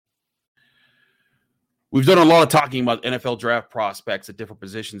We've done a lot of talking about NFL draft prospects at different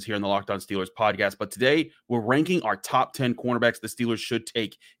positions here in the Locked On Steelers podcast, but today we're ranking our top 10 cornerbacks the Steelers should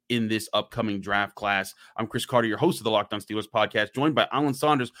take in this upcoming draft class. I'm Chris Carter, your host of the Locked On Steelers podcast, joined by Alan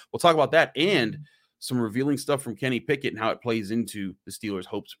Saunders. We'll talk about that and some revealing stuff from Kenny Pickett and how it plays into the Steelers'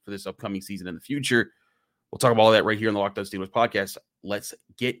 hopes for this upcoming season in the future. We'll talk about all that right here in the Locked On Steelers podcast. Let's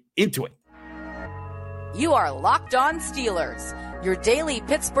get into it. You are Locked On Steelers, your daily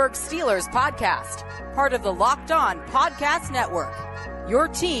Pittsburgh Steelers podcast, part of the Locked On Podcast Network, your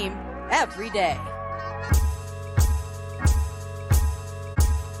team every day.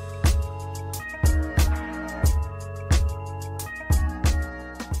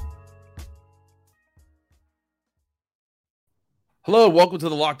 Hello, welcome to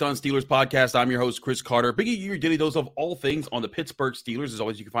the Locked On Steelers podcast. I'm your host, Chris Carter, bringing you your daily dose of all things on the Pittsburgh Steelers. As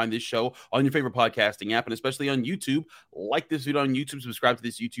always, you can find this show on your favorite podcasting app and especially on YouTube. Like this video on YouTube, subscribe to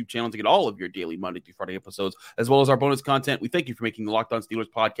this YouTube channel to get all of your daily Monday through Friday episodes, as well as our bonus content. We thank you for making the Locked On Steelers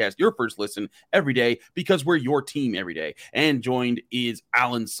podcast your first listen every day because we're your team every day. And joined is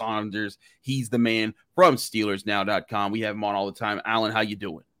Alan Saunders. He's the man from SteelersNow.com. We have him on all the time. Alan, how you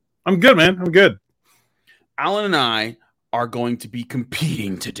doing? I'm good, man. I'm good. Alan and I are going to be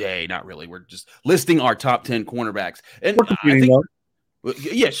competing today. Not really. We're just listing our top 10 cornerbacks. And I think,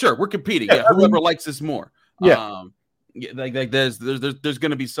 yeah, sure. We're competing. Yeah, whoever likes this more. Yeah. Like there's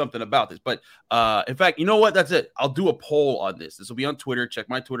going to be something about this. But in fact, you know what? That's it. I'll do a poll on this. This will be on Twitter. Check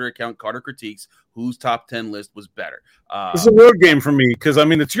my Twitter account, Carter Critiques, whose top 10 list was better. It's a road game for me because, I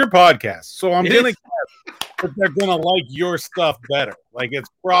mean, it's your podcast. So I'm going to guess that they're going to like your stuff better. Like it's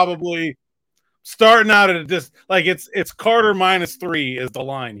probably starting out at just like it's Carter -3 is the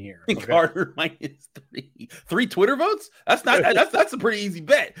line here. Okay? Carter -3. 3 Twitter votes? That's a pretty easy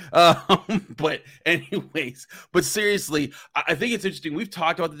bet. But anyways, but seriously, I think it's interesting. We've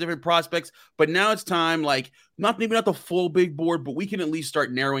talked about the different prospects, but now it's time, like maybe not the full big board, but we can at least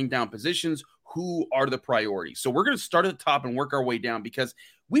start narrowing down positions. Who are the priorities? So we're going to start at the top and work our way down because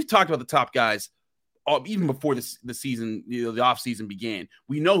we've talked about the top guys even before the season, the off season began.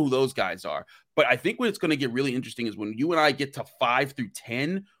 We know who those guys are. But I think what it's going to get really interesting is when you and I get to 5 through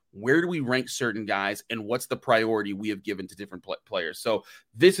 10, where do we rank certain guys and what's the priority we have given to different players? So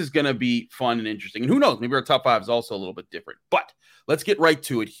this is going to be fun and interesting. And who knows, maybe our top 5 is also a little bit different. But let's get right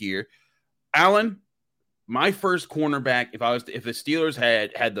to it here. Alan, my first cornerback, if the Steelers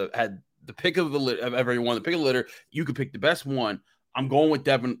had the pick of the litter of everyone, the pick of the litter, you could pick the best one. I'm going with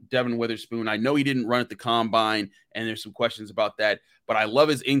Devin Witherspoon. I know he didn't run at the combine, and there's some questions about that, but I love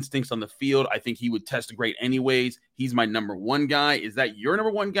his instincts on the field. I think he would test great anyways. He's my number one guy. Is that your number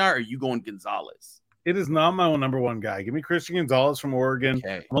one guy, or are you going Gonzalez? It is not my number one guy. Give me Christian Gonzalez from Oregon.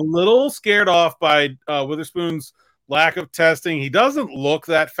 Okay. I'm a little scared off by Witherspoon's lack of testing. He doesn't look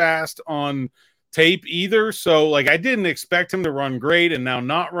that fast on tape either. So like I didn't expect him to run great, and now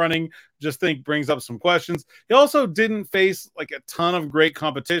not running just think brings up some questions. He also didn't face like a ton of great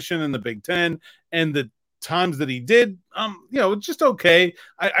competition in the Big Ten, and the times that he did, just okay.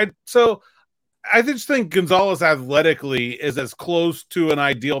 So I just think Gonzalez athletically is as close to an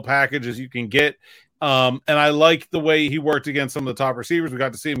ideal package as you can get. And I like the way he worked against some of the top receivers. We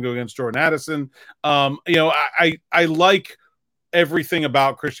got to see him go against Jordan Addison. I like everything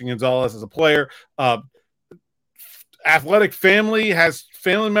about Christian Gonzalez as a player. Athletic family, has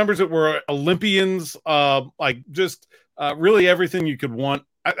family members that were Olympians, really everything you could want.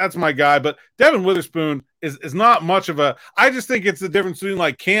 That's my guy. But Devin Witherspoon is not much of a. I just think it's the difference between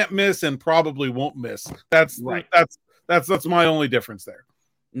like can't miss and probably won't miss. That's right. That's my only difference there.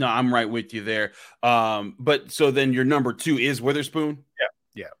 No, I'm right with you there. But so then your number 2 is Witherspoon.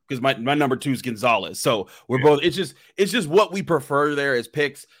 Yeah. Because my number 2 is Gonzalez. So we're both. It's just what we prefer there as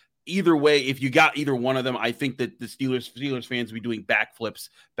picks. Either way, if you got either one of them, I think that the Steelers fans will be doing backflips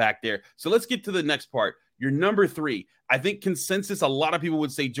back there. So let's get to the next part. Your number 3. I think consensus, a lot of people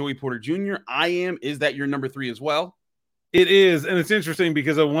would say Joey Porter Jr. Is that your number 3 as well? It is, and it's interesting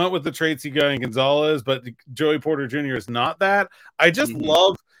because I went with the traits he got in Gonzalez, but Joey Porter Jr. is not that. I just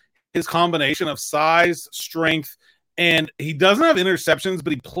love his combination of size, strength, and he doesn't have interceptions,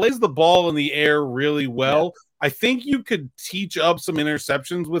 but he plays the ball in the air really well. Yeah. I think you could teach up some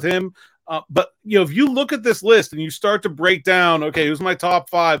interceptions with him. But, if you look at this list and you start to break down, okay, who's my top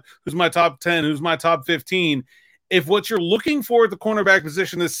 5, who's my top 10, who's my top 15, if what you're looking for at the cornerback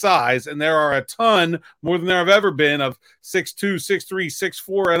position is size, and there are a ton, more than there have ever been, of 6'2", 6'3",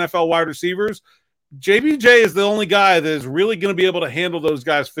 6'4" NFL wide receivers, JBJ is the only guy that is really going to be able to handle those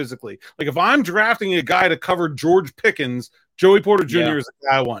guys physically. Like if I'm drafting a guy to cover George Pickens, Joey Porter Jr. is the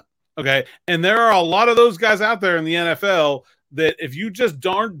guy I want. Okay. And there are a lot of those guys out there in the NFL that if you just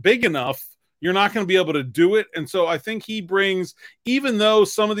aren't big enough, you're not going to be able to do it. And so I think he brings, even though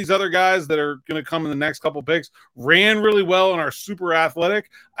some of these other guys that are going to come in the next couple picks ran really well and are super athletic,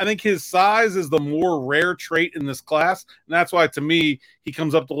 I think his size is the more rare trait in this class. And that's why, to me, he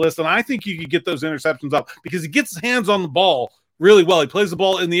comes up the list. And I think you could get those interceptions up because he gets his hands on the ball really well. He plays the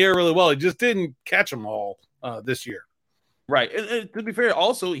ball in the air really well. He just didn't catch them all this year. Right. And to be fair,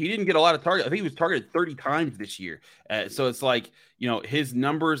 also, he didn't get a lot of targets. I think he was targeted 30 times this year. So it's like, his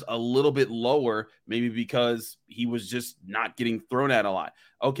numbers a little bit lower, maybe because he was just not getting thrown at a lot.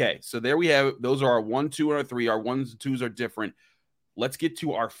 Okay, so there we have it. Those are our 1, 2, and our 3. Our 1s and 2s are different. Let's get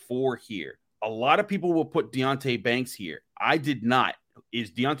to our 4 here. A lot of people will put Deonte Banks here. I did not.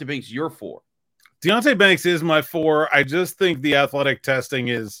 Is Deonte Banks your 4? Deonte Banks is my 4. I just think the athletic testing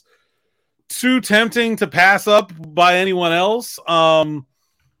is too tempting to pass up by anyone else.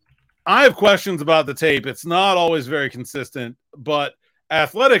 I have questions about the tape. It's not always very consistent, but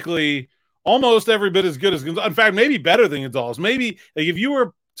athletically, almost every bit as good as Gonzalez. In fact, maybe better than Gonzalez. Maybe if you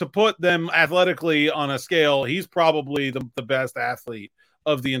were to put them athletically on a scale, he's probably the best athlete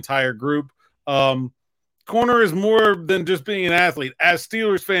of the entire group. Corner is more than just being an athlete, as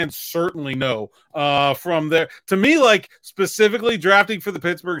Steelers fans certainly know from there. To me, like specifically drafting for the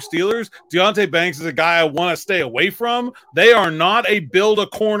Pittsburgh Steelers, Deonte Banks is a guy I want to stay away from. They are not a build a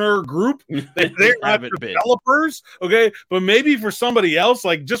corner group. They're not developers, okay? But maybe for somebody else,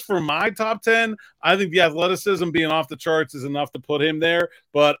 like just for my top 10, I think the athleticism being off the charts is enough to put him there.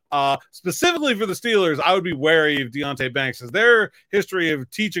 But specifically for the Steelers, I would be wary of Deonte Banks, as their history of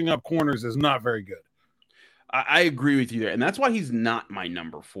teaching up corners is not very good. I agree with you there. And that's why he's not my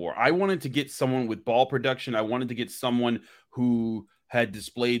number 4. I wanted to get someone with ball production. I wanted to get someone who had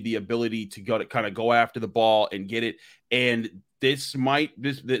displayed the ability to go after the ball and get it. And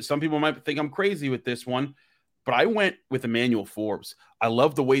some people might think I'm crazy with this one, but I went with Emmanuel Forbes. I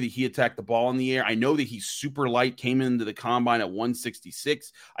love the way that he attacked the ball in the air. I know that he's super light, came into the combine at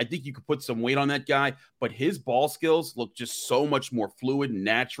 166. I think you could put some weight on that guy, but his ball skills look just so much more fluid and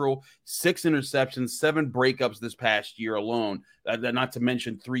natural. 6 interceptions, 7 breakups this past year alone, not to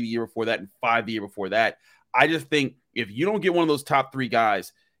mention 3 the year before that and 5 the year before that. I just think if you don't get one of those top 3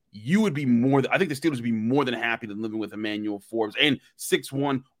 guys, you would be I think the Steelers would be more than happy than living with Emmanuel Forbes. And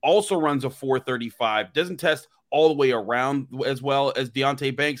 6'1", also runs a 4.35, doesn't test all the way around as well as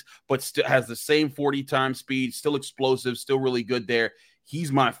Deonte Banks, but still has the same 40 time speed, still explosive, still really good there.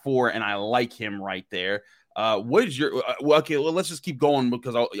 He's my 4, and I like him right there. What is your okay? Well, let's just keep going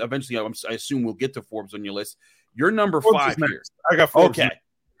because I assume we'll get to Forbes on your list. Your number Forbes 5 here. I got Forbes. Okay.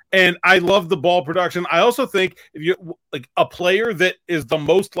 And I love the ball production. I also think if you like a player that is the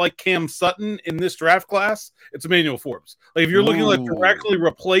most like Cam Sutton in this draft class, it's Emmanuel Forbes. Like if you're looking like directly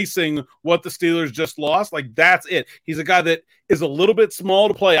replacing what the Steelers just lost, like that's it. He's a guy that is a little bit small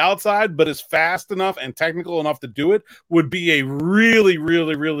to play outside, but is fast enough and technical enough to do it. Would be a really,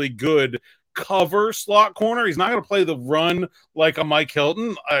 really, really good cover slot corner. He's not going to play the run like a Mike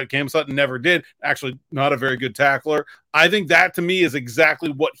Hilton. Cam Sutton never did. Actually, not a very good tackler. I think that to me is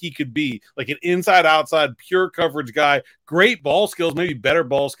exactly what he could be, like an inside-outside pure coverage guy. Great ball skills, maybe better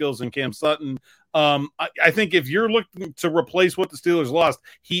ball skills than Cam Sutton. I think if you're looking to replace what the Steelers lost,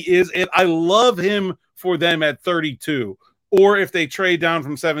 he is it. I love him for them at 32. Or if they trade down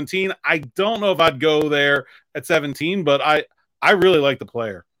from 17, I don't know if I'd go there at 17, but I really like the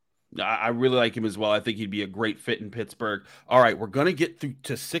player. I really like him as well. I think he'd be a great fit in Pittsburgh. All right, we're going to get through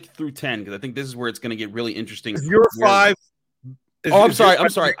to 6 through 10 because I think this is where it's going to get really interesting. Is your 5? I'm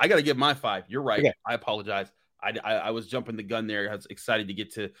sorry. I got to get my 5. You're right. Okay. I apologize. I was jumping the gun there. I was excited to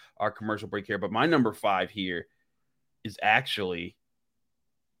get to our commercial break here, but my number 5 here is actually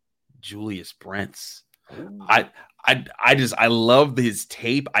Julius Brents. I love his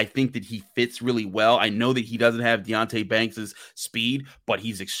tape. I think that he fits really well. I know that he doesn't have Deonte Banks' speed, but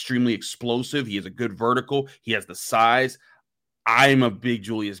he's extremely explosive. He has a good vertical. He has the size. I'm a big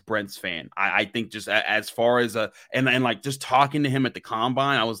Julius Brents fan. I think just as far as and like just talking to him at the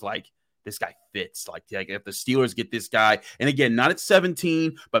combine, I was like, this guy fits. Like if the Steelers get this guy, and again, not at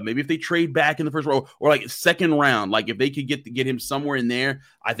 17, but maybe if they trade back in the first row or like second round, like if they could get him somewhere in there,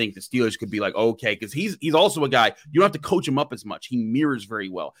 I think the Steelers could be like, okay, because he's also a guy, you don't have to coach him up as much. He mirrors very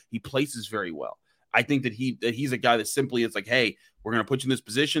well. He places very well. I think that he's a guy that simply is like, hey, we're going to put you in this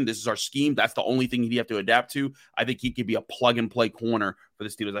position. This is our scheme. That's the only thing he'd have to adapt to. I think he could be a plug-and-play corner for the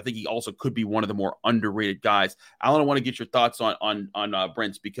Steelers. I think he also could be one of the more underrated guys. Alan, I want to get your thoughts on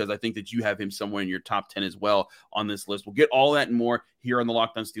Brents, because I think that you have him somewhere in your top 10 as well on this list. We'll get all that and more here on the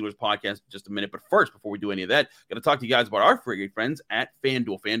Locked On Steelers podcast in just a minute. But first, before we do any of that, got to talk to you guys about our great friends at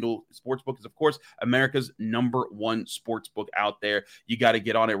FanDuel. FanDuel Sportsbook is, of course, America's #1 sportsbook out there. You got to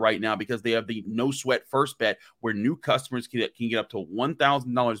get on it right now because they have the no-sweat first bet where new customers can get up to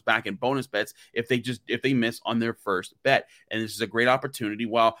 $1,000 back in bonus bets if they miss on their first bet. And this is a great opportunity.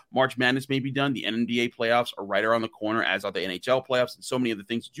 While March Madness may be done, the NBA playoffs are right around the corner, as are the NHL playoffs and so many other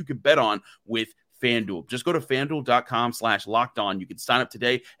things that you can bet on with FanDuel. Just go to FanDuel.com/lockedon. You can sign up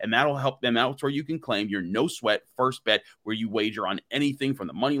today, and that'll help them out where you can claim your no-sweat first bet where you wager on anything from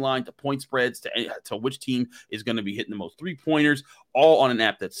the money line to point spreads to which team is going to be hitting the most three-pointers, all on an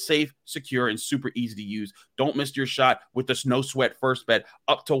app that's safe, secure, and super easy to use. Don't miss your shot with this no-sweat first bet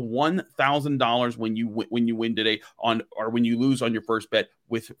up to $1,000 when you win today or when you lose on your first bet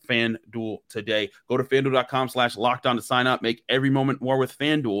with FanDuel today. Go to FanDuel.com/lockedon to sign up. Make every moment more with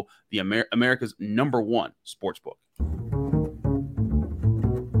FanDuel, the America's #1 sportsbook.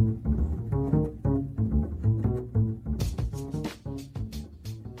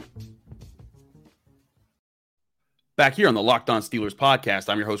 Back here on the Locked On Steelers podcast,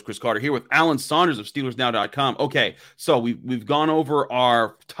 I'm your host, Chris Carter, here with Alan Saunders of SteelersNow.com. Okay, so we've gone over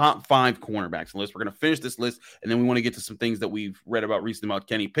our top 5 cornerbacks list. We're going to finish this list, and then we want to get to some things that we've read about recently about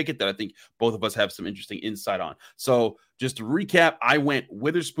Kenny Pickett that I think both of us have some interesting insight on. So just to recap, I went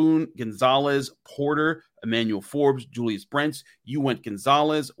Witherspoon, Gonzalez, Porter, Emmanuel Forbes, Julius Brents. You went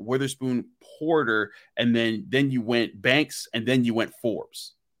Gonzalez, Witherspoon, Porter, and then you went Banks, and then you went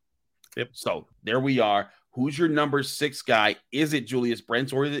Forbes. Yep. So there we are. Who's your number 6 guy? Is it Julius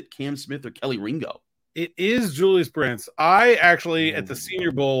Brents or is it Cam Smith or Kelly Ringo? It is Julius Brents. I actually, at the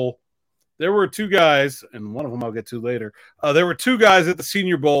Senior Bowl, there were 2 guys, and one of them I'll get to later. There were 2 guys at the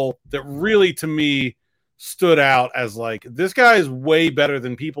Senior Bowl that really, to me, stood out as like, this guy is way better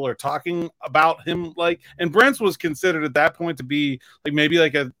than people are talking about him. Like, and Brents was considered at that point to be like maybe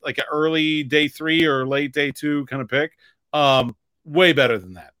like an early day 3 or late day 2 kind of pick. Way better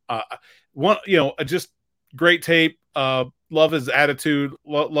than that. Just great tape. Love his attitude.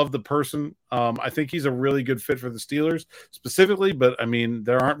 Love the person. I think he's a really good fit for the Steelers specifically, but I mean,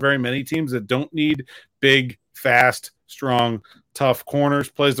 there aren't very many teams that don't need big, fast, strong, tough corners.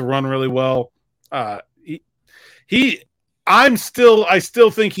 Plays the run really well. I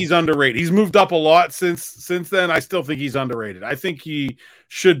still think he's underrated. He's moved up a lot since then. I still think he's underrated. I think he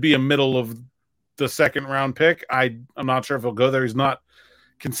should be a middle of the second round pick. I'm not sure if he'll go there. He's not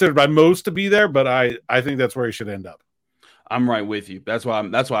considered by most to be there, but I think that's where he should end up. I'm right with you. That's why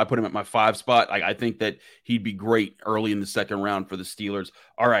I put him at my 5 spot. I think that he'd be great early in the second round for the Steelers.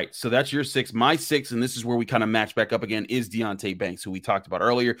 All right, so that's your 6. My 6, and this is where we kind of match back up again, is Deontay Banks, who we talked about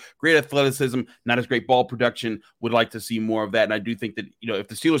earlier. Great athleticism, not as great ball production. Would like to see more of that, and I do think that if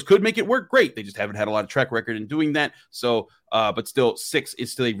the Steelers could make it work, great. They just haven't had a lot of track record in doing that. So, but still, 6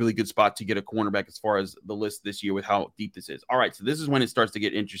 is still a really good spot to get a cornerback as far as the list this year with how deep this is. All right, so this is when it starts to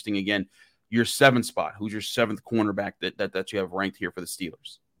get interesting again. Your 7th spot. Who's your 7th cornerback that you have ranked here for the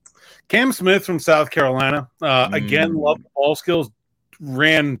Steelers? Cam Smith from South Carolina. Again, loved ball skills.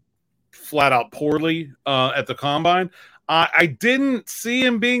 Ran flat out poorly at the combine. I didn't see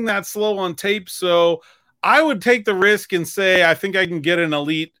him being that slow on tape, so I would take the risk and say I think I can get an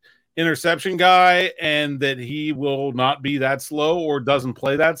elite interception guy and that he will not be that slow or doesn't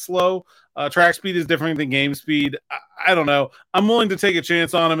play that slow. Track speed is different than game speed. I don't know. I'm willing to take a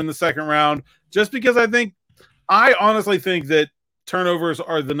chance on him in the second round just because I honestly think that turnovers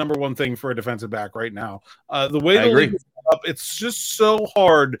are the number one thing for a defensive back right now. The way the league is set up, it's just so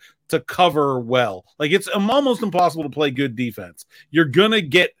hard to cover well. Like, it's almost impossible to play good defense. You're going to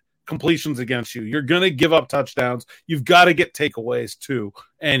get completions against you. You're going to give up touchdowns. You've got to get takeaways too.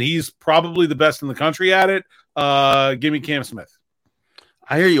 And he's probably the best in the country at it. Give me Cam Smith.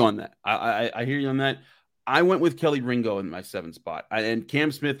 I hear you on that. I hear you on that. I went with Kelly Ringo in my 7th spot. And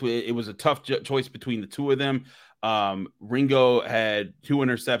Cam Smith, it was a tough choice between the two of them. Ringo had 2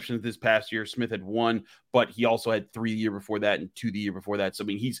 interceptions this past year. Smith had 1, but he also had 3 the year before that and 2 the year before that. So, I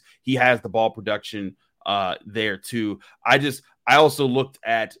mean, he has the ball production there too. I also looked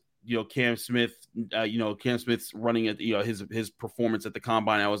at, Cam Smith, Cam Smith's running at, his performance at the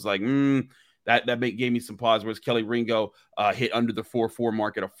combine. I was like, that gave me some pause. Whereas Kelly Ringo hit under the 4.4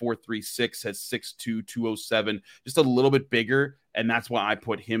 mark at a 4.36, has 6'2", 207, just a little bit bigger. And that's why I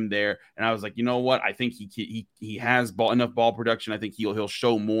put him there. And I was like, you know what? I think he has enough ball production. I think he'll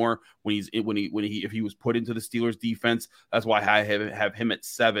show more if he was put into the Steelers defense. That's why I have him at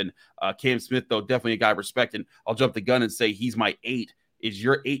 7. Cam Smith, though, definitely a guy I respect. And I'll jump the gun and say he's my 8. Is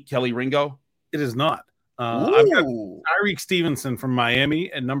your 8 Kelly Ringo? It is not. I've got Tyreek Stevenson from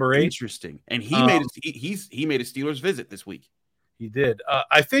Miami at number 8. Interesting. And he made a Steelers visit this week. He did.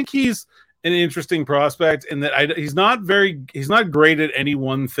 I think he's an interesting prospect in that he's not great at any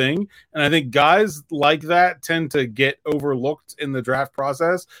one thing. And I think guys like that tend to get overlooked in the draft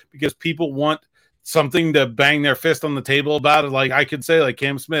process because people want something to bang their fist on the table about it. Like I could say like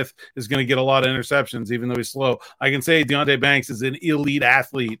Cam Smith is going to get a lot of interceptions, even though he's slow. I can say Deonte Banks is an elite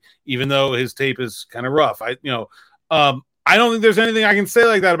athlete, even though his tape is kind of rough. I don't think there's anything I can say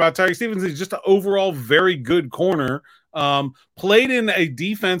like that about Tyreek Stevenson. He's just an overall very good corner. Played in a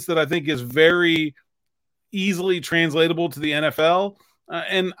defense that I think is very easily translatable to the NFL.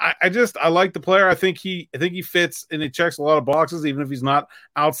 And I like the player. I think he fits and he checks a lot of boxes, even if he's not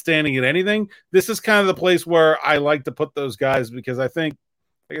outstanding at anything. This is kind of the place where I like to put those guys because I think,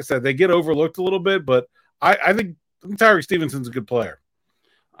 like I said, they get overlooked a little bit, but I think Tyreek Stevenson's a good player.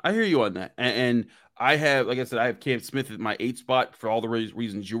 I hear you on that. And I have, like I said, I have Cam Smith at my 8 spot for all the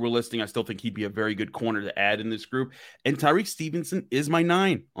reasons you were listing. I still think he'd be a very good corner to add in this group. And Tyreek Stevenson is my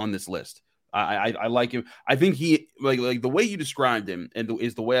 9 on this list. I like him. I think he like the way you described him and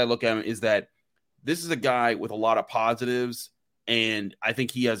is the way I look at him is that this is a guy with a lot of positives, and I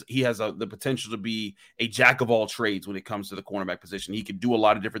think he has the potential to be a jack of all trades when it comes to the cornerback position. He can do a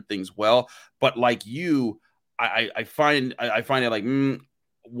lot of different things well, but like you, I find it like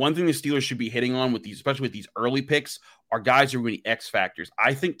one thing the Steelers should be hitting on with these, especially with these early picks, are guys who are really X factors.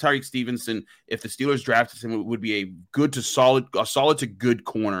 I think Tyreek Stevenson, if the Steelers drafted him, would be a solid to good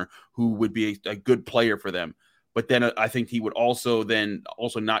corner who would be a good player for them. But then I think he would also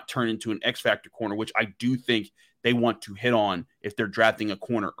not turn into an X factor corner, which I do think they want to hit on if they're drafting a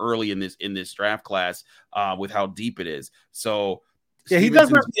corner early in this draft class with how deep it is. So. Yeah, he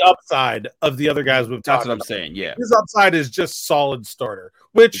doesn't have the upside of the other guys we've talked about. That's what I'm saying, yeah. His upside is just solid starter,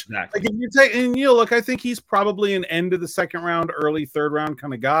 which, exactly. Like if you take, and look, I think he's probably an end of the second round, early third round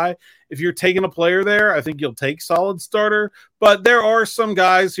kind of guy. If you're taking a player there, I think you'll take solid starter. But there are some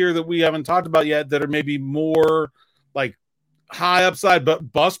guys here that we haven't talked about yet that are maybe more like high upside,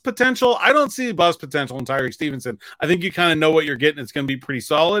 but bust potential. I don't see bust potential in Tyreek Stevenson. I think you kind of know what you're getting. It's going to be pretty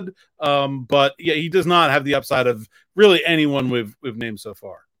solid. But yeah, he does not have the upside of really anyone we've named so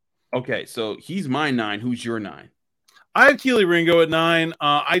far. Okay, so he's my 9. Who's your 9? I have Keely Ringo at 9.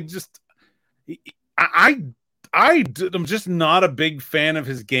 I'm just not a big fan of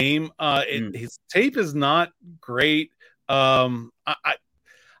his game. His tape is not great.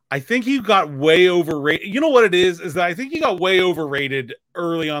 I think he got way overrated. You know what it is that I think he got way overrated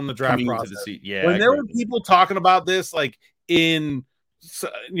early on the draft process. When there were people talking about this, like in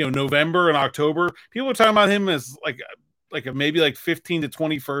November and October, people were talking about him as like a maybe like 15 to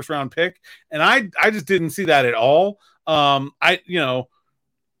 20 first round pick, and I just didn't see that at all. There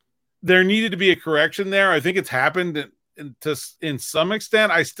needed to be a correction there. I think it's happened in some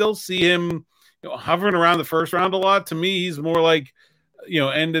extent. I still see him hovering around the first round a lot. To me, he's more like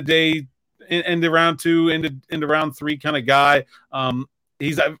end of day, end of round 2, end of round 3 kind of guy.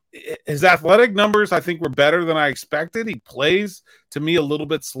 His athletic numbers, I think, were better than I expected. He plays to me a little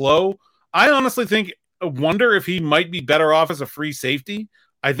bit slow. I honestly wonder if he might be better off as a free safety.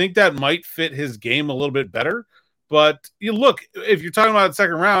 I think that might fit his game a little bit better. But you look, if you're talking about the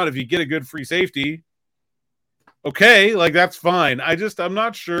second round, if you get a good free safety, okay, like that's fine. I'm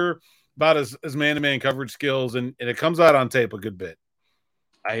not sure about his man-to-man coverage skills, and it comes out on tape a good bit.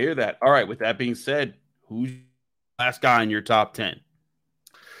 I hear that. All right. With that being said, who's the last guy in your top 10?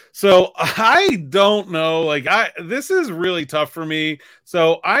 So I don't know. This is really tough for me.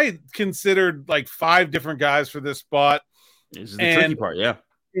 So I considered like 5 different guys for this spot. This is the tricky part. Yeah.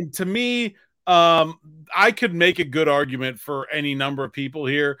 And to me, I could make a good argument for any number of people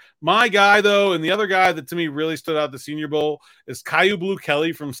here. My guy, though, and the other guy that to me really stood out the Senior Bowl is Kyu Blue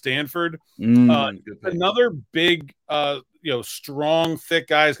Kelly from Stanford. Another big, strong, thick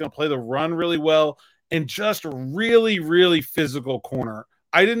guy is going to play the run really well and just really, really physical corner.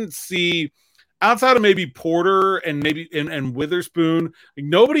 I didn't see, outside of maybe Porter and maybe and Witherspoon,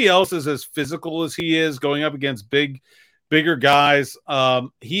 nobody else is as physical as he is going up against bigger guys.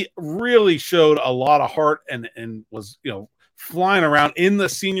 He really showed a lot of heart and was, flying around in the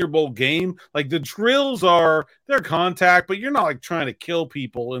Senior Bowl game. Like the drills they're contact, but you're not like trying to kill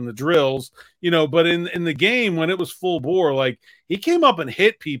people in the drills, but in the game when it was full bore, like he came up and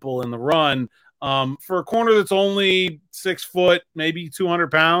hit people in the run. For a corner that's only 6 foot, maybe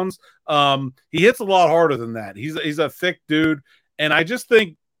 200 pounds, he hits a lot harder than that. He's a thick dude. And I just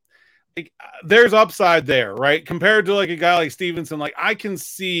think there's upside there, right? Compared to like a guy like Stevenson, like I can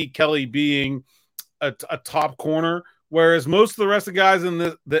see Kelly being a top corner, whereas most of the rest of the guys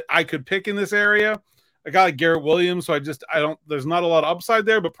that I could pick in this area, a guy like Garrett Williams. So there's not a lot of upside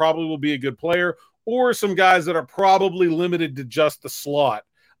there, but probably will be a good player, or some guys that are probably limited to just the slot.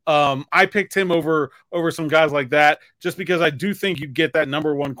 I picked him over some guys like that just because I do think you get that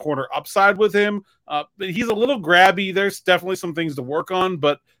number one corner upside with him. But he's a little grabby. There's definitely some things to work on,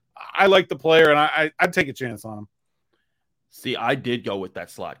 but I like the player, and I'd take a chance on him. See, I did go with that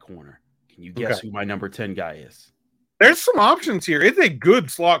slot corner. Can you guess who my number 10 guy is? There's some options here. It's a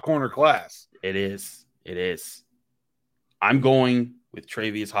good slot corner class. It is. I'm going with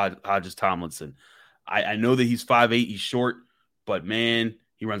Travius Hodges Tomlinson. I know that he's 5'8", he's short, but man,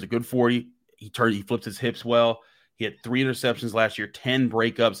 he runs a good 40. He flips his hips well. He had 3 interceptions last year, 10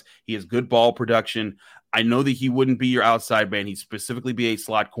 breakups. He has good ball production. I know that he wouldn't be your outside man. He'd specifically be a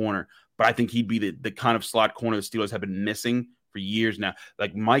slot corner, but I think he'd be the kind of slot corner the Steelers have been missing for years now.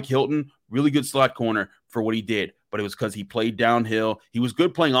 Like Mike Hilton, really good slot corner for what he did, but it was because he played downhill. He was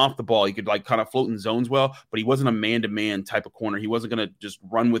good playing off the ball. He could like kind of float in zones well, but he wasn't a man-to-man type of corner. He wasn't going to just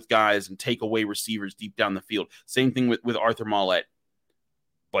run with guys and take away receivers deep down the field. Same thing with Arthur Mollett.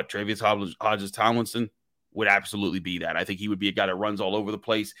 But Travius Hodges Tomlinson would absolutely be that. I think he would be a guy that runs all over the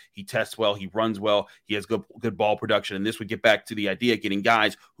place. He tests well. He runs well. He has good ball production. And this would get back to the idea of getting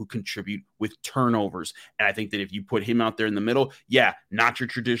guys who contribute with turnovers. And I think that if you put him out there in the middle, not your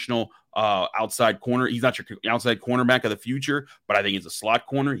traditional outside corner. He's not your outside cornerback of the future, but I think as a slot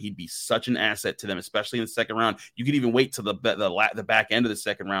corner, he'd be such an asset to them, especially in the second round. You could even wait till the back end of the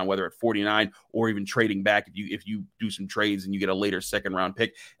second round, whether at 49 or even trading back if you do some trades and you get a later second round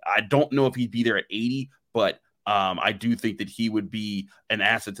pick. I don't know if he'd be there at 80, but I do think that he would be an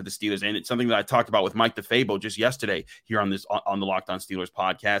asset to the Steelers. And it's something that I talked about with Mike DeFabo just yesterday here on the Locked On Steelers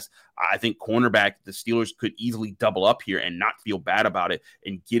podcast. I think cornerback, the Steelers could easily double up here and not feel bad about it,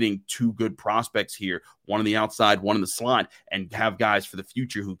 and getting 2 good prospects here, one on the outside, one in the slot, and have guys for the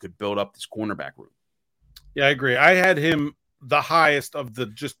future who could build up this cornerback room. Yeah, I agree. I had him the highest of the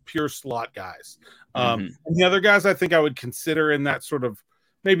just pure slot guys. And the other guys I think I would consider in that sort of,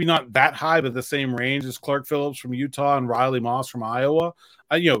 maybe not that high, but the same range as Clark Phillips from Utah and Riley Moss from Iowa.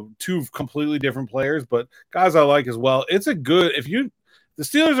 2 completely different players, but guys I like as well. It's a good, the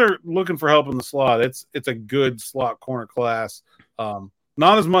Steelers are looking for help in the slot, it's a good slot corner class.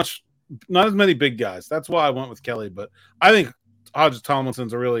 Not as many big guys. That's why I went with Kelly, but I think Hodges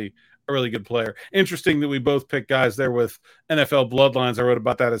Tomlinson's a really good player. Interesting that we both picked guys there with NFL bloodlines. I wrote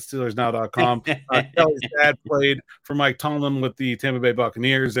about that at SteelersNow.com. Kelly's dad played for Mike Tomlin with the Tampa Bay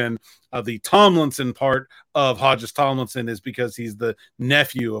Buccaneers, and the Tomlinson part of Hodges Tomlinson is because he's the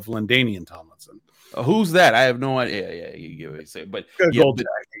nephew of Lindanian Tomlinson. Who's that? I have no idea. Yeah, but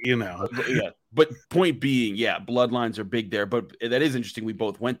But point being, bloodlines are big there. But that is interesting. We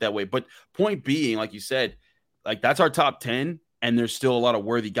both went that way. But point being, like you said, like that's our top 10. And there's still a lot of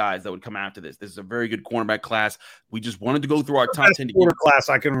worthy guys that would come after this. This is a very good cornerback class. We just wanted to go through our top 10 corner class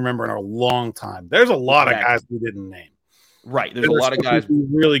I can remember in a long time. There's a lot of guys we didn't name. Right. There's a lot of guys,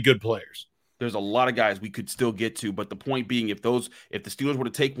 really good players. There's a lot of guys we could still get to, but the point being, if the Steelers were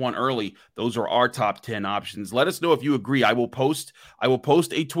to take one early, those are our top 10 options. Let us know if you agree. I will post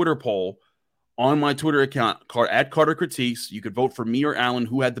a Twitter poll on my Twitter account at Carter Critiques. You could vote for me or Alan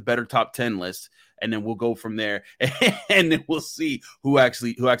who had the better top 10 list. And then we'll go from there, and then we'll see who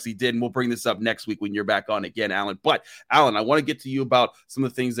actually did. And we'll bring this up next week when you're back on again, Alan. But Alan, I want to get to you about some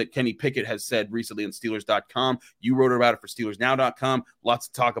of the things that Kenny Pickett has said recently on Steelers.com. You wrote about it for SteelersNow.com. Lots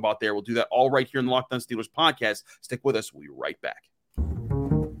to talk about there. We'll do that all right here in the Locked On Steelers podcast. Stick with us. We'll be right back.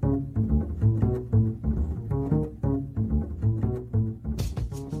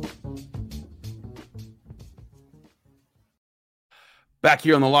 Back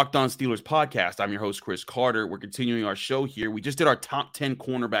here on the Locked On Steelers podcast, I'm your host, Chris Carter. We're continuing our show here. We just did our top 10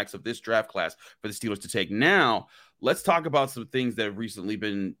 cornerbacks of this draft class for the Steelers to take. Now, let's talk about some things that have recently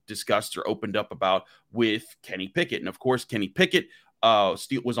been discussed or opened up about with Kenny Pickett. And, of course, Kenny Pickett was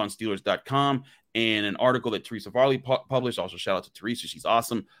on Steelers.com, and an article that Teresa Varley published, also shout out to Teresa, she's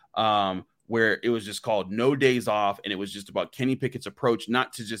awesome, where it was just called No Days Off, and it was just about Kenny Pickett's approach,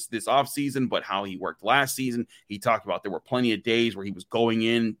 not to just this offseason, but how he worked last season. He talked about there were plenty of days where he was going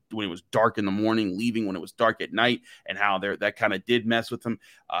in when it was dark in the morning, leaving when it was dark at night, and how that kind of did mess with him.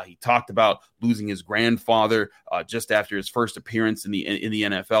 He talked about losing his grandfather just after his first appearance in the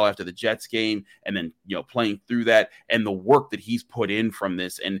NFL after the Jets game, and then playing through that and the work that he's put in from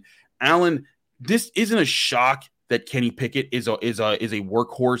this. And Alan, this isn't a shock that Kenny Pickett is a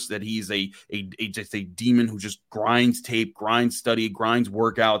workhorse, that he's just a demon who just grinds tape, grinds study, grinds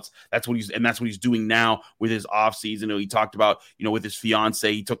workouts. That's what he's doing now with his offseason. He talked about, with his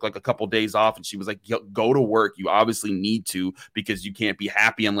fiance, he took like a couple days off, and she was like, go to work. You obviously need to, because you can't be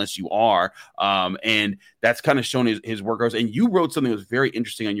happy unless you are. And that's kind of shown his workouts. And you wrote something that was very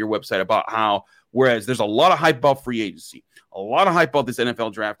interesting on your website about how, whereas there's a lot of hype about free agency, a lot of hype about this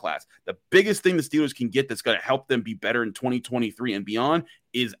NFL draft class, the biggest thing the Steelers can get that's going to help them be better in 2023 and beyond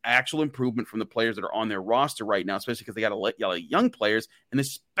is actual improvement from the players that are on their roster right now, especially because they got a lot of young players, and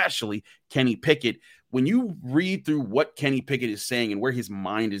especially Kenny Pickett. When you read through what Kenny Pickett is saying and where his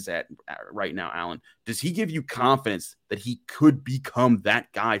mind is at right now, Alan, does he give you confidence that he could become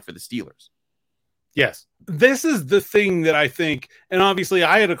that guy for the Steelers? Yes. This is the thing that I think, and obviously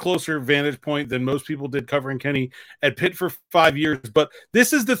I had a closer vantage point than most people did covering Kenny at Pitt for 5 years, but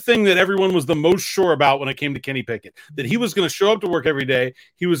this is the thing that everyone was the most sure about when it came to Kenny Pickett, that he was going to show up to work every day.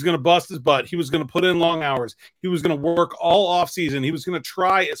 He was going to bust his butt. He was going to put in long hours. He was going to work all off season. He was going to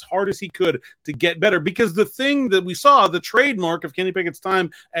try as hard as he could to get better, because the thing that we saw, the trademark of Kenny Pickett's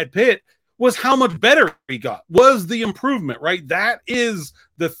time at Pitt, was how much better he got, was the improvement, right? That is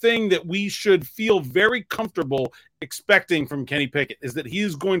the thing that we should feel very comfortable expecting from Kenny Pickett, is that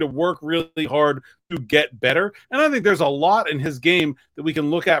he's going to work really hard to get better. And I think there's a lot in his game that we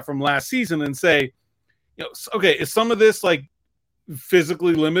can look at from last season and say, okay, is some of this like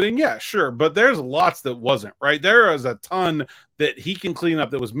physically limiting? Yeah, sure. But there's lots that wasn't, right? There is a ton that he can clean up,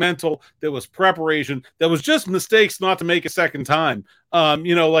 that was mental, that was preparation, that was just mistakes not to make a second time.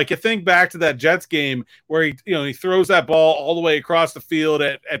 Like you think back to that Jets game where he throws that ball all the way across the field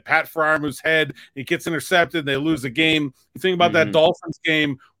at Pat Fryermuth's head. It gets intercepted. They lose the game. You think about that Dolphins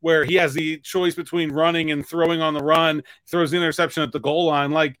game where he has the choice between running and throwing on the run, throws the interception at the goal line.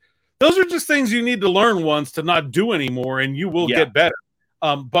 Like, those are just things you need to learn once to not do anymore, and you will get better.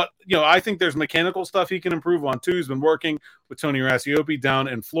 But I think there's mechanical stuff he can improve on too. He's been working with Tony Rasiopi down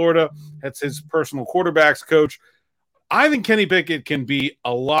in Florida. That's his personal quarterbacks coach. I think Kenny Pickett can be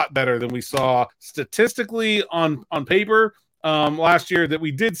a lot better than we saw statistically on paper last year, that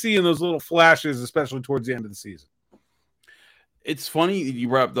we did see in those little flashes, especially towards the end of the season. It's funny you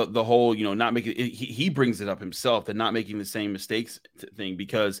brought up the whole, not making it, he brings it up himself, the not making the same mistakes thing,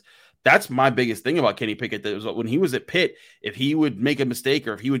 because that's my biggest thing about Kenny Pickett. That was when he was at Pitt, if he would make a mistake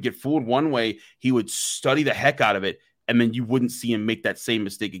or if he would get fooled one way, he would study the heck out of it, and then you wouldn't see him make that same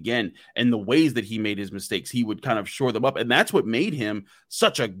mistake again. And the ways that he made his mistakes, he would kind of shore them up. And that's what made him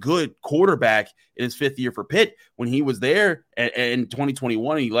such a good quarterback in his fifth year for Pitt. When he was there in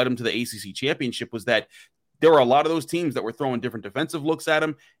 2021, and he led him to the ACC championship, was that there were a lot of those teams that were throwing different defensive looks at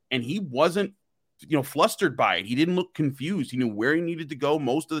him, and he wasn't flustered by it. He didn't look confused. He knew where he needed to go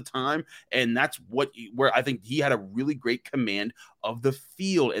most of the time. And that's where I think he had a really great command of the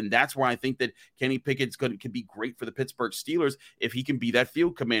field. And that's where I think that Kenny Pickett can be great for the Pittsburgh Steelers, if he can be that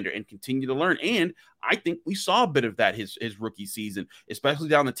field commander and continue to learn. And I think we saw a bit of that his rookie season, especially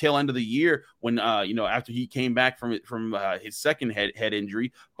down the tail end of the year when, after he came back from his second head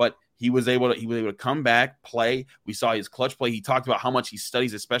injury, but he was able to come back, play. We saw his clutch play. He talked about how much he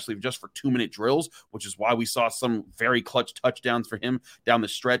studies, especially just for 2-minute drills, which is why we saw some very clutch touchdowns for him down the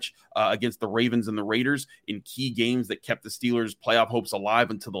stretch against the Ravens and the Raiders in key games that kept the Steelers' playoff hopes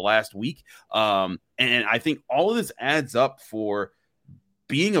alive until the last week. And I think all of this adds up for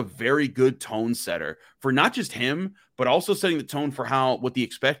being a very good tone setter for not just him, but also setting the tone for what the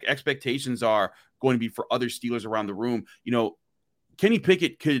expectations are going to be for other Steelers around the room. Kenny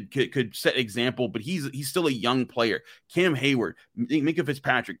Pickett could set example, but he's still a young player. Cam Hayward, Minka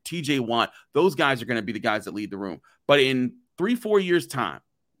Fitzpatrick, TJ Watt, those guys are going to be the guys that lead the room. But in 3-4 years' time,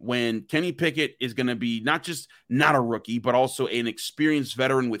 when Kenny Pickett is going to be not just not a rookie, but also an experienced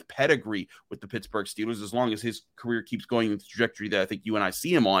veteran with pedigree with the Pittsburgh Steelers, as long as his career keeps going in the trajectory that I think you and I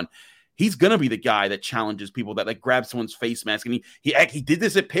see him on, he's going to be the guy that challenges people, that like grabs someone's face mask. And he did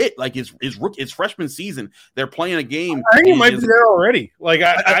this at Pitt, like his freshman season. They're playing a game. I think he might be there already. Like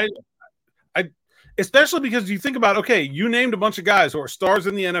I especially because you think about, okay, you named a bunch of guys who are stars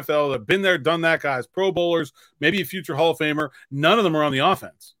in the NFL that have been there, done that, guys, Pro Bowlers, maybe a future Hall of Famer. None of them are on the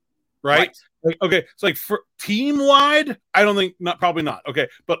offense, right? Like, okay, so like for team wide, I don't think probably not. Okay,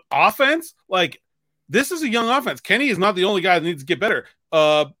 but offense, like this is a young offense. Kenny is not the only guy that needs to get better.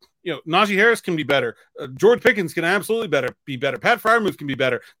 Najee Harris can be better. George Pickens can absolutely be better. Pat Freiermuth can be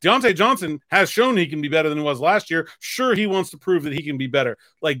better. Deontay Johnson has shown he can be better than he was last year. Sure, he wants to prove that he can be better.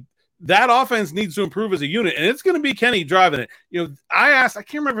 Like that offense needs to improve as a unit, and it's going to be Kenny driving it. I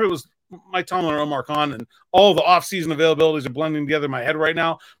can't remember if it was Mike Tomlin or Omar Khan, and all the offseason availabilities are blending together in my head right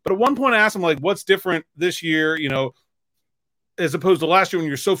now. But at one point I asked him, like, what's different this year, as opposed to last year when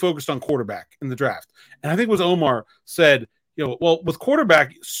you're so focused on quarterback in the draft. And I think it was Omar said, well, with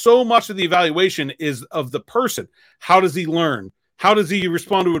quarterback, so much of the evaluation is of the person. How does he learn? How does he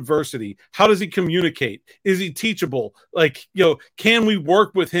respond to adversity? How does he communicate? Is he teachable? Like, can we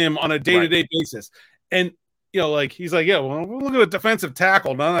work with him on a day-to-day basis? And he's like, well, look at a defensive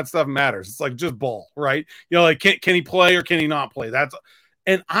tackle. None of that stuff matters. It's like just ball, right? Can he play or can he not play?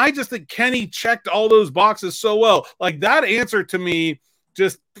 And I just think Kenny checked all those boxes so well. Like that answer to me,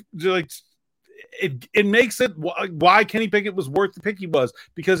 just like it makes it why Kenny Pickett was worth the pick he was,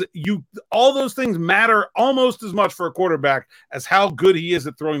 because all those things matter almost as much for a quarterback as how good he is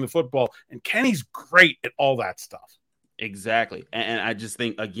at throwing the football. And Kenny's great at all that stuff. Exactly. And I just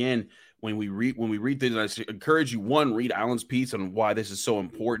think, again, when we read things, I encourage you, read Alan's piece on why this is so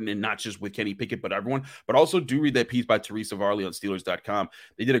important, and not just with Kenny Pickett, but everyone, but also do read that piece by Teresa Varley on Steelers.com.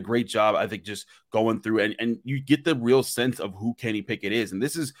 They did a great job, I think, just going through and you get the real sense of who Kenny Pickett is. And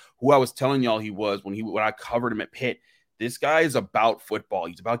this is who I was telling y'all he was when I covered him at Pitt. This guy is about football.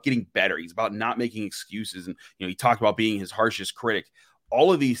 He's about getting better. He's about not making excuses. And, he talked about being his harshest critic.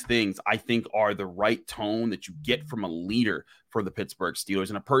 All of these things, I think, are the right tone that you get from a leader for the Pittsburgh Steelers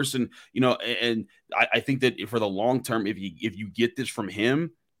and a person, and I think that for the long term, if you get this from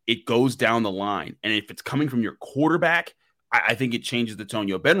him, it goes down the line. And if it's coming from your quarterback, I think it changes the tone.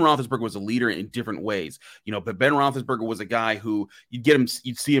 Ben Roethlisberger was a leader in different ways, but Ben Roethlisberger was a guy who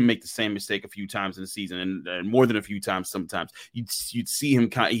you'd see him make the same mistake a few times in the season, and more than a few times. Sometimes you'd see him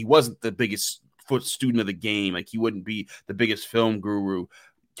he wasn't the biggest student of the game. Like he wouldn't be the biggest film guru.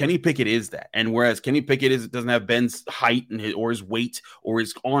 Kenny Pickett is that. And whereas Kenny Pickett doesn't have Ben's height or his weight or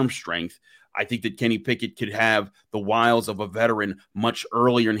his arm strength, I think that Kenny Pickett could have the wiles of a veteran much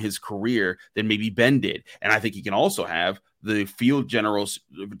earlier in his career than maybe Ben did. And I think he can also have the field general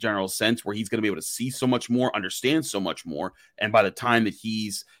sense where he's going to be able to see so much more, understand so much more. And by the time that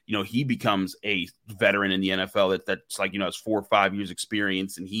he becomes a veteran in the NFL, that's like, has 4 or 5 years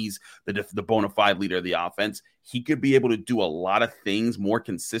experience, and he's the bona fide leader of the offense, he could be able to do a lot of things more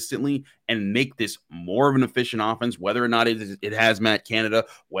consistently and make this more of an efficient offense, whether or not it has Matt Canada,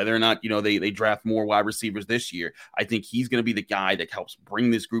 whether or not, they draft more wide receivers this year. I think he's going to be the guy that helps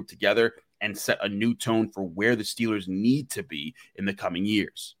bring this group together and set a new tone for where the Steelers need to be in the coming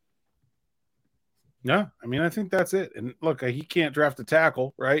years. Yeah, I mean, I think that's it. And look, he can't draft a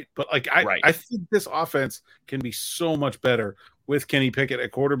tackle, right? But I think this offense can be so much better with Kenny Pickett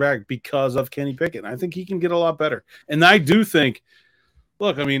at quarterback because of Kenny Pickett. And I think he can get a lot better. And I do think,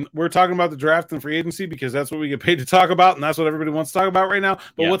 look, I mean, we're talking about the draft and free agency because that's what we get paid to talk about, and that's what everybody wants to talk about right now.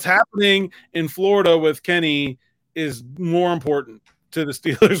 But what's happening in Florida with Kenny is more important to the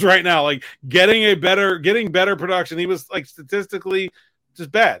Steelers right now. Like getting better production. He was like statistically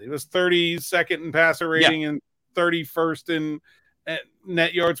just bad. He was 32nd in passer rating and 31st in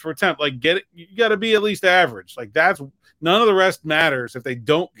net yards per attempt. Like you got to be at least average. Like that's none of the rest matters if they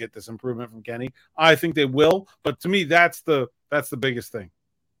don't get this improvement from Kenny. I think they will, but to me that's the biggest thing.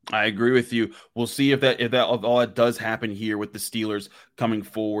 I agree with you. We'll see if all that does happen here with the Steelers coming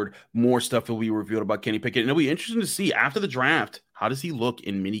forward. More stuff will be revealed about Kenny Pickett, and it'll be interesting to see after the draft, how does he look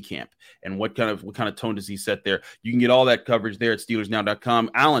in minicamp and what kind of tone does he set there? You can get all that coverage there at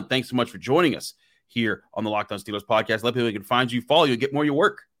SteelersNow.com. Alan, thanks so much for joining us here on the Locked On Steelers podcast. Let people can find you, follow you, get more of your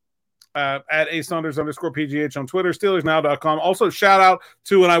work. At @ASaunders_PGH on Twitter, SteelersNow.com. Also, shout out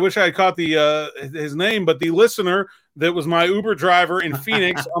to, and I wish I had caught his name, but the listener that was my Uber driver in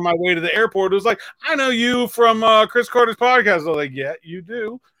Phoenix on my way to the airport. It was like, I know you from Chris Carter's podcast. I was like, yeah, you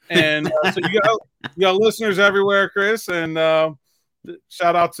do. And so you got listeners everywhere, Chris. And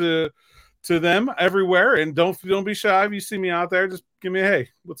shout out to them everywhere. And don't be shy if you see me out there. Just give me a hey,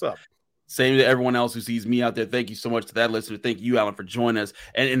 what's up? Same to everyone else who sees me out there. Thank you so much to that listener. Thank you, Alan, for joining us.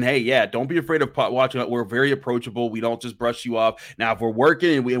 And hey, yeah, don't be afraid of watching. We're very approachable. We don't just brush you off. Now, if we're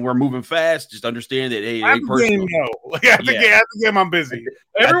working and we're moving fast, just understand that, hey, at the game, I'm busy.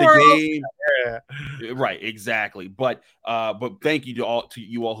 Everywhere at the game, yeah. Right, exactly. But thank you to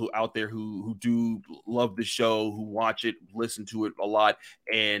you all who out there who do love the show, who watch it, listen to it a lot,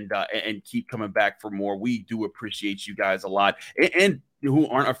 and keep coming back for more. We do appreciate you guys a lot. And who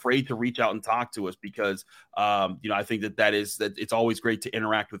aren't afraid to reach out and talk to us, because I think that it's always great to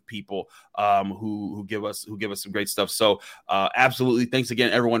interact with people who give us some great stuff. So absolutely, thanks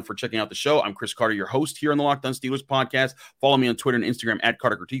again everyone for checking out the show. I'm Chris Carter, your host here on the Locked On Steelers podcast. Follow me on Twitter and Instagram at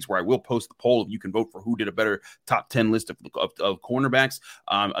Carter Critiques, where I will post the poll. You can vote for who did a better top 10 list of cornerbacks.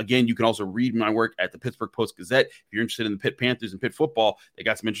 Again, you can also read my work at the Pittsburgh Post-Gazette. If you're interested in the Pitt Panthers and Pitt football, they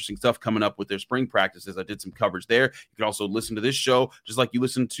got some interesting stuff coming up with their spring practices. I did some coverage there. You can also listen to this show just like you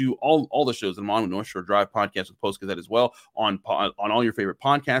listen to all the shows that I'm on with North Shore Drive podcast with Post-Gazette as well on all your favorite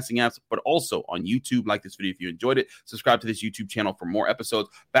podcasting apps, but also on YouTube. Like this video if you enjoyed it. Subscribe to this YouTube channel for more episodes.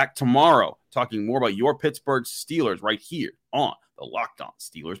 Back tomorrow talking more about your Pittsburgh Steelers right here on the Locked On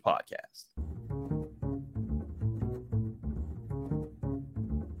Steelers podcast.